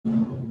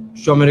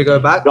you want me to go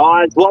back?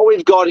 Guys, what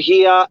we've got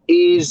here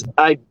is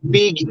a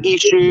big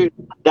issue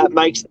that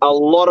makes a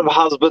lot of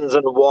husbands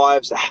and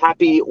wives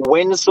happy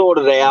when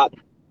sorted out.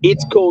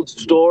 It's called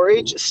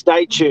storage.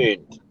 Stay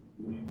tuned.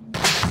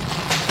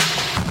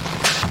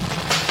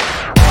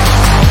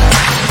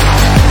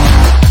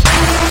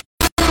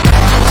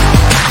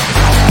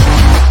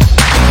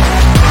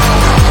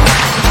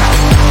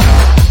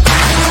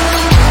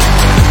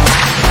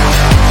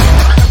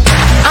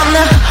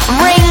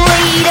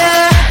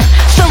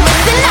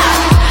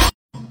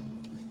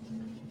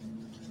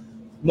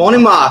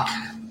 Morning, Mark.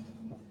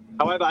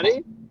 How are you,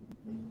 buddy?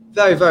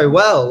 Very, very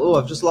well. Oh,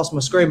 I've just lost my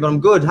screen, but I'm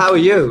good. How are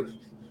you?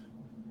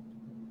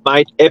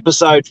 Mate,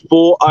 episode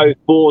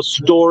 404,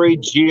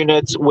 storage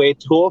units. We're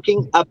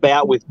talking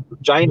about, with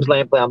James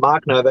Lampley and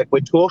Mark Novak,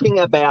 we're talking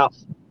about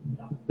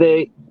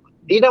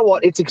you know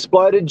what, it's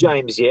exploded,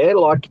 James, yeah?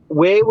 Like,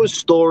 where was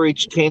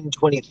storage 10,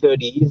 20,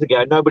 30 years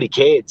ago? Nobody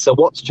cared. So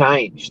what's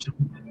changed?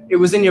 It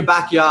was in your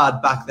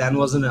backyard back then,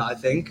 wasn't it, I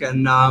think?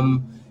 And,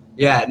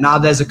 yeah, now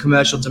there's a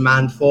commercial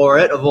demand for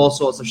it of all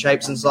sorts of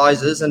shapes and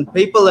sizes, and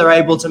people are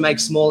able to make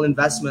small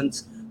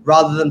investments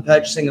rather than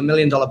purchasing $1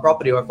 million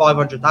property or a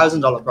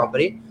 $500,000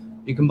 property.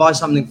 You can buy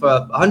something for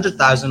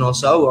 $100,000 or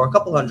so, or a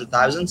couple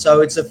 $100,000.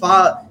 So it's a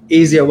far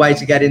easier way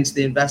to get into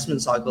the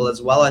investment cycle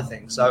as well, I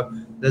think. So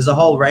there's a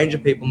whole range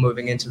of people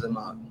moving into the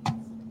market.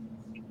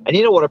 And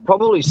you know what? It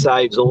probably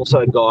saves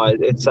also, guys,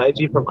 it saves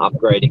you from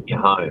upgrading your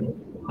home.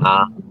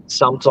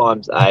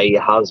 Sometimes a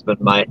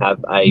husband may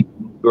have a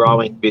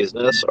growing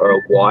business, or a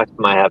wife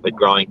may have a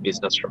growing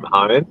business from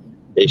home.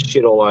 There's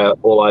shit all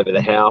over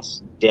the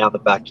house, down the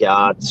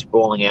backyard,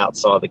 sprawling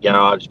outside the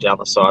garage, down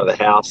the side of the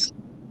house.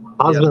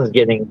 Husband's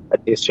getting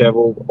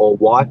disheveled, or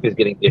wife is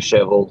getting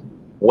disheveled.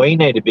 We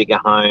need a bigger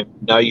home.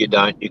 No, you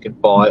don't. You can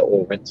buy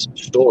or rent some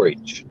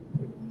storage.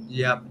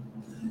 Yeah.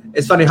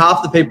 It's funny,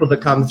 half the people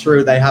that come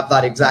through, they have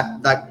that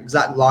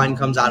exact line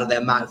comes out of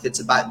their mouth.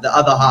 It's about the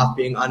other half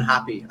being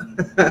unhappy.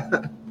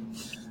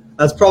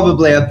 That's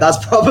probably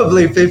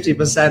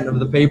 50% of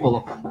the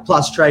people,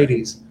 plus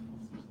tradies.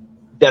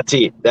 That's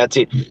it.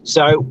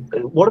 So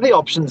what are the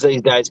options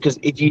these days? Because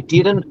if you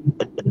don't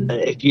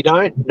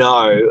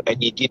know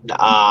and you didn't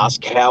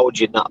ask, how would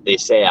you nut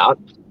this out?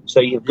 So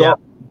you've got,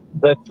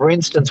 for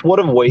instance, what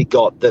have we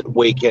got that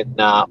we can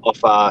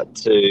offer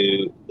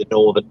to the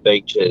Northern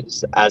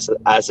Beaches as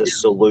a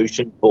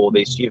solution for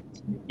this?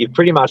 You've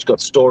pretty much got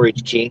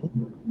Storage King.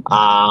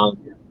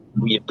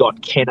 You've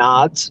got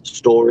Kennards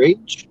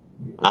Storage.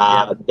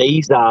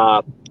 These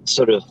are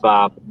sort of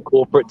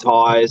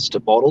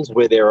corporatized models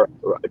where they're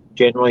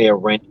generally a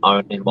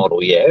rent-only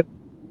model, yeah?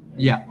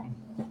 Yeah.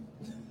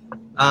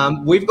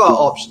 We've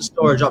got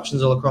storage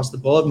options all across the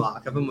board,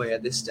 Mark, haven't we,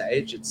 at this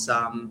stage? It's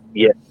I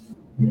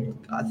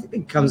think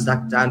it comes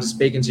down to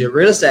speaking to your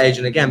real estate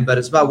agent again, but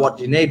it's about what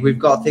you need. We've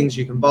got things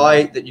you can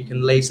buy that you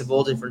can lease of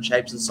all different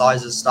shapes and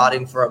sizes,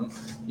 starting from,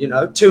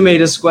 2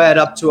 meters squared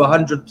up to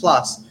 100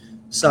 plus.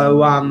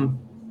 So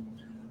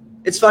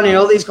it's funny,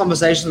 all these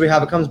conversations we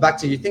have, it comes back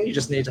to, you think you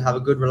just need to have a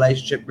good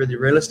relationship with your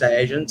real estate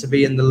agent to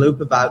be in the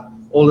loop about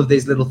all of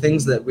these little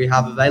things that we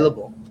have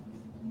available.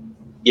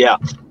 Yeah.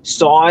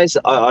 Size,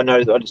 I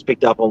know I just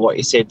picked up on what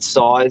you said.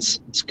 Size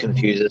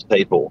confuses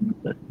people.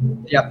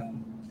 Yep.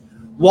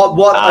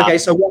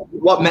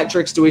 What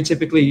metrics do we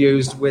typically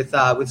use with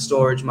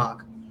storage,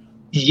 Mark?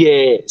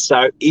 Yeah,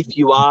 so if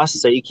you are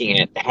seeking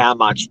it, how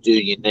much do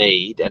you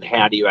need, and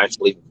how do you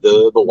actually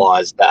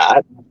verbalise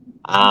that?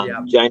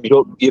 James,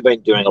 you've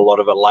been doing a lot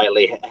of it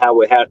lately.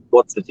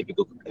 What's the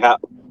typical?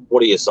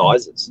 What are your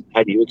sizes?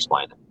 How do you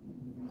explain it?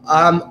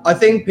 I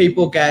think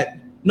people get,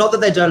 not that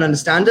they don't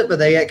understand it, but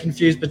they get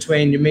confused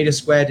between your meter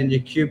squared and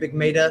your cubic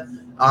meter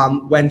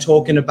when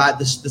talking about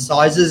the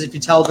sizes. If you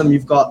tell them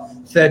you've got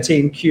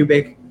 13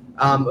 cubic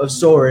of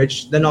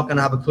storage, they're not going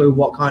to have a clue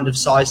what kind of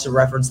size to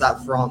reference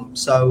that from.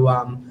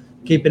 So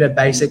keeping it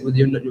basic with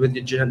your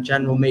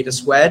general meter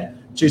squared,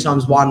 2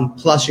 times 1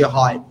 plus your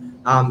height,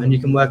 and you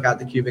can work out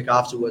the cubic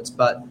afterwards,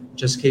 but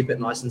just keep it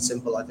nice and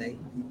simple, I think.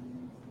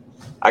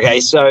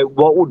 Okay, so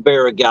what would be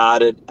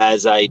regarded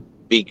as a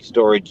big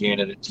storage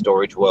unit in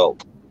Storage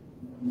World?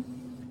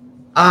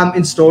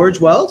 In Storage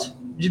World,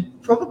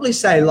 you'd probably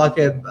say like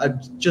a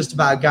just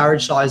about a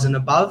garage size and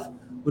above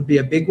would be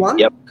a big one.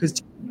 Yep.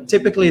 Because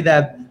typically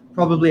they're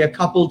probably a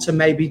couple to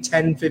maybe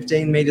 10,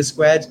 15 meters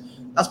squared.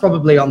 That's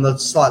probably on the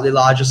slightly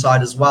larger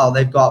side as well.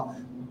 They've got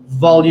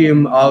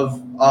volume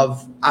of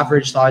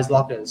average size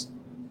lockers.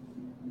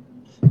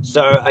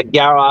 So a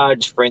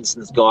garage, for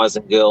instance, guys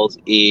and girls,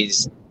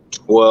 is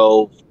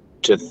 12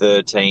 to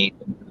 13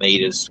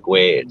 meters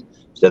squared.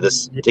 So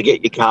to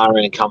get your car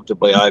in and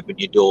comfortably open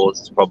your doors,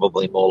 it's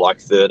probably more like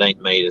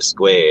 13 meters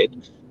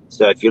squared.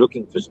 So if you're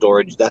looking for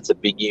storage, that's a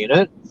big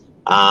unit.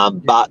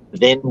 But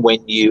then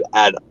when you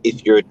add,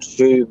 if you're a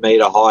 2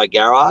 meter high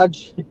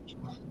garage,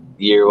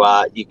 you're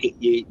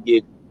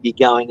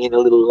going in a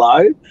little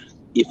low.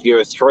 If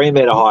you're a 3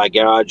 meter high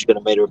garage, you're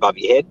going a meter above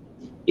your head.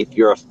 If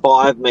you're a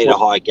 5 meter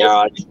high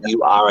garage,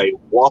 you are a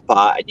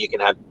whopper, and you can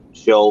have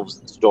shelves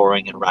and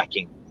storing and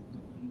racking.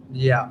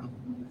 Yeah.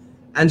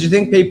 And do you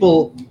think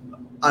people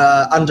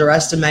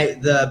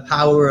underestimate the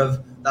power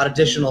of that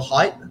additional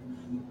height?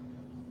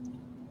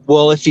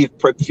 Well, if you're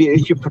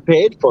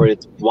prepared for it,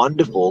 it's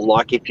wonderful.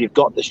 Like if you've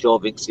got the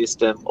shelving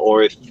system,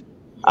 or if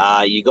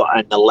you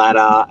got the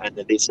ladder and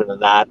the this and the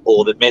that,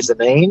 or the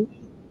mezzanine,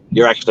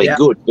 you're actually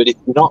good. But if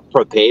you're not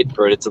prepared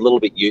for it, it's a little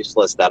bit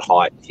useless, that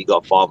height, if you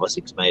got 5 or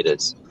 6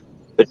 meters.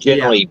 But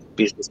generally,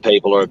 business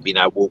people are,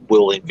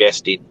 will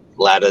invest in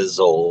ladders,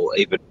 or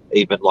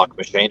even like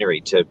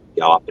machinery to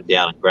go up and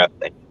down and grab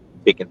and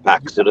pick and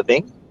pack sort of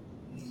thing,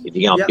 if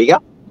you're going bigger.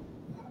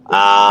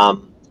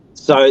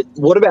 So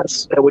what about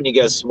when you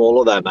go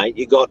smaller though, mate?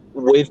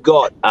 We've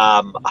got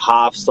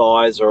half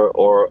size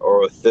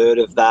or a third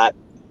of that.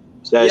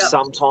 So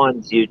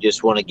sometimes you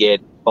just want to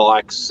get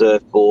bikes,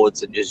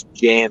 surfboards, and just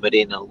jam it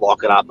in and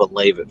lock it up and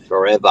leave it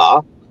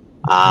forever.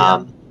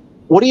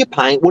 What are you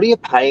paying? What are you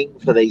paying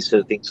for these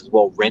sort of things as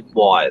well, rent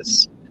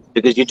wise?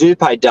 Because you do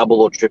pay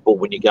double or triple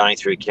when you're going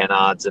through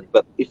Kennards,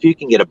 but if you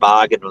can get a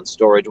bargain on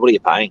storage, what are you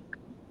paying?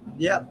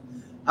 $7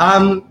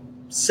 or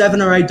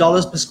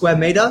 $8 per square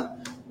meter.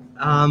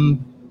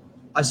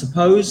 I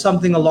suppose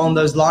something along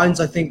those lines.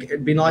 I think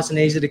it'd be nice and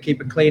easy to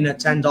keep it clean at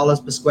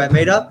 $10 per square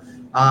meter.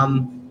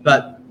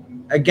 But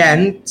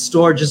again,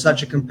 storage is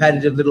such a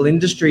competitive little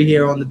industry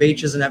here on the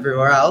beaches and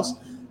everywhere else.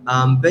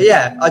 But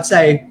yeah, I'd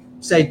say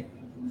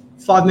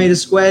 5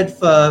 meters squared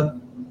for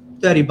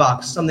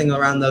 $30, something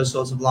around those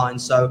sorts of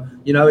lines. So,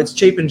 it's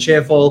cheap and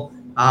cheerful.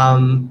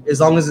 As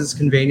long as it's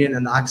convenient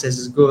and the access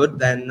is good,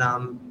 then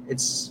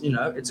it's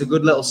a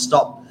good little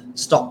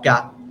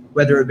stopgap,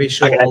 whether it be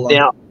short or long.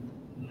 Now,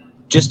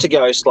 just to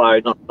go slow,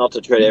 not to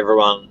treat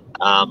everyone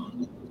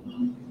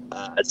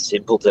as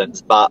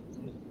simpletons, but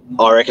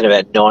I reckon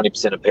about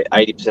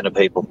 80% of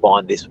people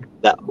find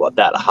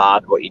that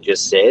hard, what you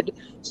just said.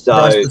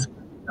 So,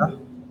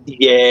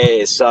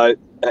 so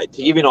to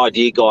give you an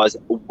idea, guys,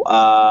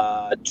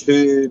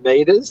 2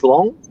 meters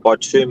long by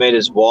 2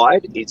 meters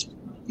wide,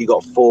 you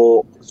got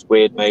 4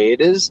 square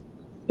meters.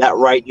 That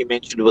rate you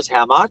mentioned was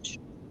how much?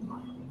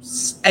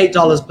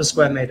 $8 per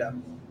square meter.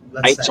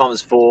 8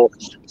 times 4.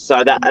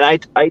 So that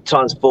at 8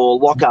 times 4,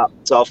 lock up.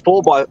 So a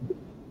 4 by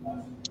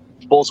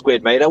 4 square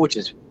meter, which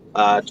is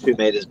 2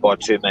 meters by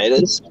 2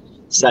 meters,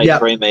 say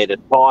 3 meters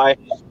high,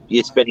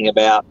 you're spending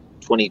about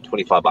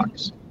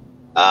 $20-$25.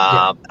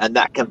 And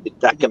that can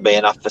be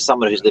enough for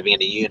someone who's living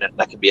in a unit.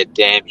 That can be a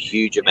damn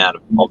huge amount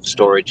of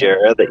storage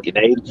area that you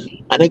need.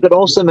 And it could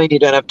also mean you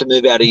don't have to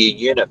move out of your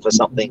unit for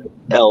something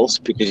else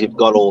because you've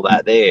got all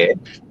that there.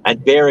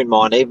 And bear in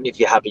mind, even if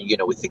you have a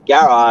unit with a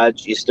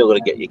garage, you still got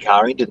to get your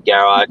car into the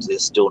garage.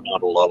 There's still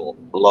not a lot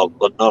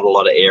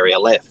of area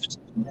left.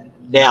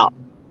 Now,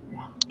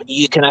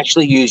 you can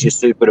actually use your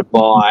super to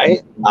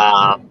buy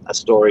a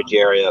storage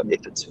area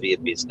if it's for your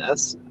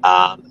business,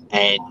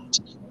 and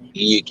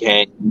you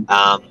can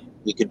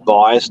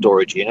buy a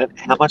storage unit.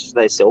 How much do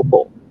they sell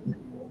for?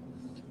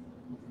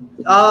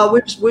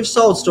 We've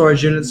sold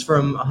storage units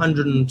from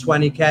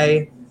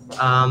 $120K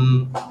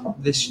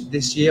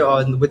this year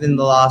or within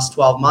the last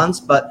 12 months,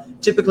 but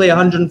typically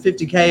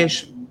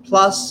 $150K-ish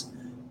plus,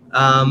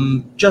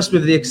 just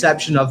with the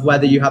exception of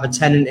whether you have a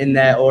tenant in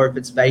there or if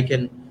it's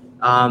vacant,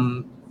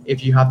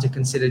 if you have to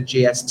consider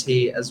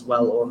GST as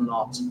well or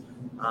not.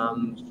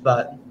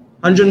 But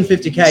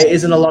 $150K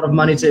isn't a lot of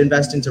money to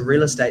invest into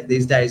real estate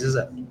these days, is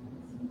it?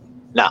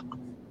 No.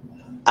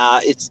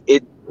 A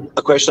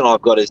question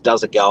I've got is,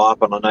 does it go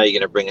up? And I know you're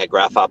going to bring a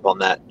graph up on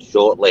that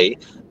shortly.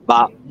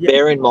 But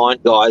bear in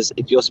mind, guys,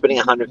 if you're spending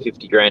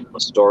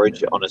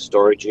 $150,000 on a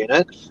storage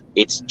unit,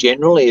 it's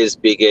generally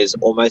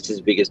almost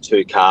as big as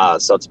 2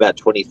 cars. So it's about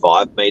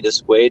 25 meters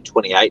squared,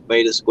 28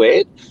 meters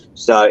squared.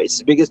 So it's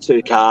as big as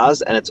 2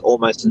 cars, and it's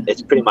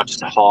pretty much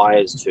as high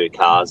as 2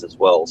 cars as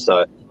well.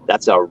 So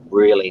that's a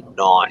really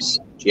nice,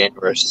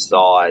 generous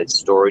size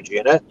storage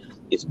unit.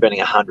 You're spending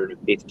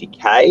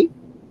 $150K.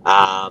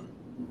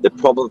 The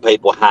problem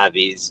people have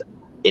is,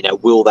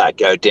 will that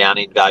go down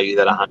in value,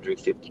 that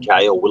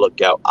 $150K, or will it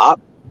go up?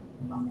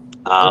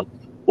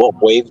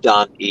 What we've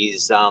done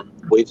is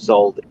we've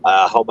sold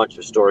a whole bunch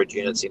of storage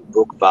units in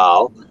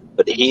Brookvale,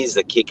 but here's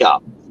the kicker.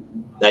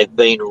 They've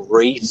been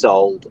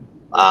resold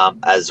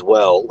as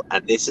well,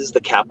 and this is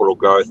the capital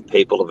growth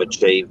people have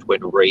achieved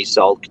when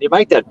resold. Can you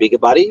make that bigger,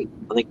 buddy?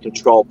 I think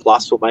Control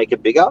Plus will make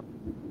it bigger.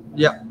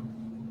 Yeah.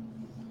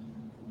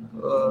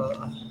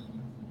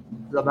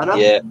 Is that better?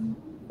 Yeah.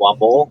 One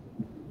more.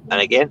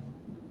 And again.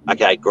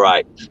 Okay,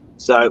 great.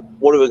 So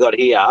what have we got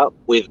here?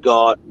 We've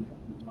got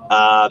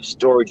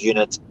storage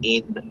units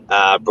in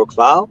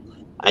Brookvale,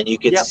 and you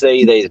can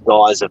see these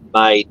guys have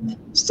made,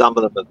 some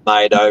of them have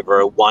made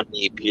over a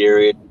 1-year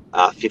period,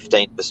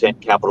 15%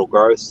 capital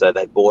growth. So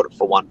they bought it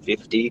for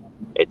 $150.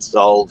 It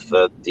sold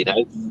for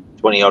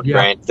 20 odd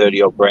grand,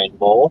 30 odd grand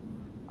more.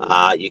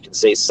 You can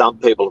see some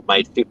people have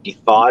made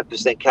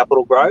 55%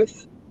 capital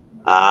growth,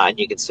 and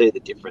you can see the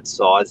different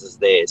sizes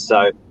there.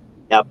 So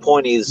our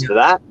point is for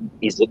that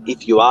is that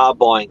if you are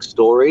buying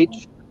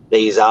storage,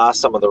 these are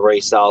some of the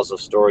resales of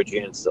storage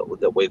units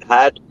that we've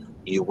had.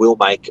 You will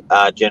make,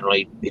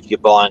 generally, if you're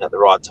buying at the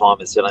right time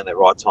and selling at the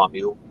right time,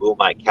 you will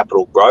make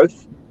capital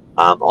growth.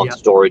 on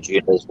storage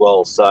unit as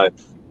well. So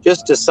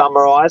just to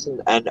summarise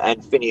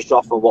and finish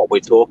off on what we're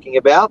talking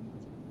about,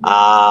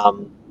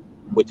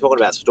 we're talking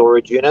about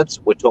storage units.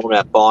 We're talking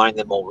about buying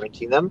them or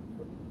renting them.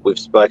 We've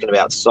spoken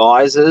about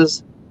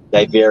sizes.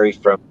 They vary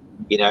from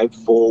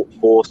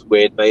 4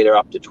 squared metre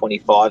up to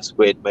 25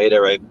 squared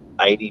metre or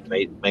 80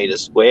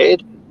 metres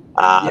squared.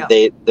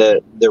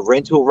 The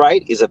rental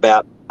rate is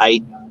about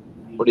 $8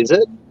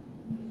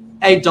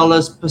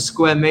 per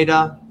square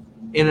metre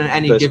in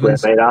any given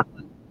square metre.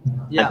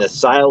 Yeah. And the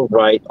sales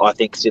rate, I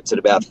think, sits at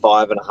about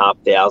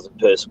 $5,500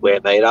 per square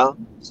metre.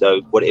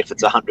 So what if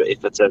it's 100?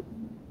 If it's a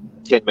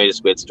 10 metre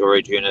squared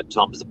storage unit,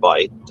 times it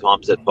by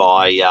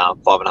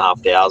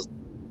 $5,500,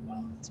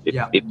 it's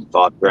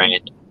 55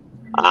 grand.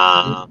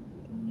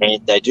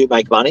 And they do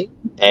make money,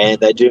 and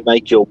they do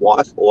make your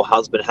wife or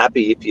husband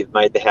happy if you've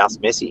made the house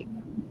messy.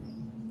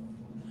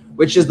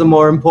 Which is the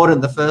more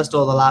important, the first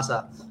or the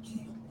latter?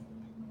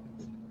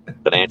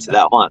 Can answer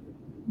that one.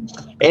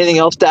 Anything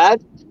else to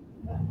add?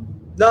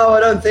 No,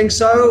 I don't think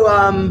so.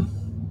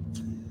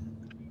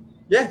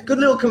 Good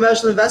little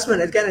commercial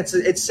investment. Again,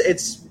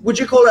 it's. Would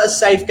you call it a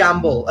safe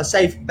gamble, a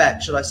safe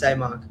bet? Should I say,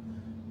 Mark?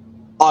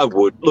 I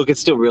would. Look,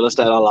 it's still real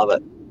estate. I love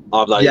it.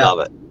 I bloody love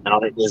it, and I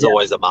think there's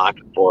always a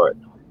market for it.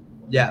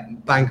 Yeah,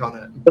 bank on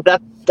it. But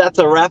that's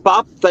a wrap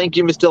up. Thank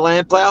you, Mr.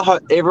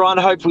 Lamplighter. Everyone,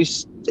 I hope we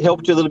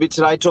helped you a little bit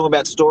today talking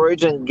about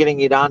storage and getting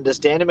you to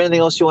understand them. Anything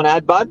else you want to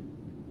add, bud?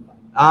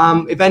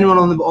 If anyone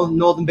on the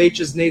Northern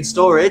Beaches needs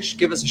storage,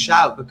 give us a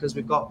shout because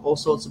we've got all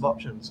sorts of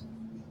options.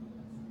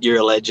 You're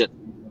a legend.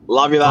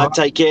 Love you, bud.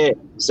 Take care.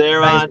 See you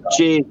around.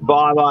 Cheers.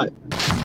 Bye.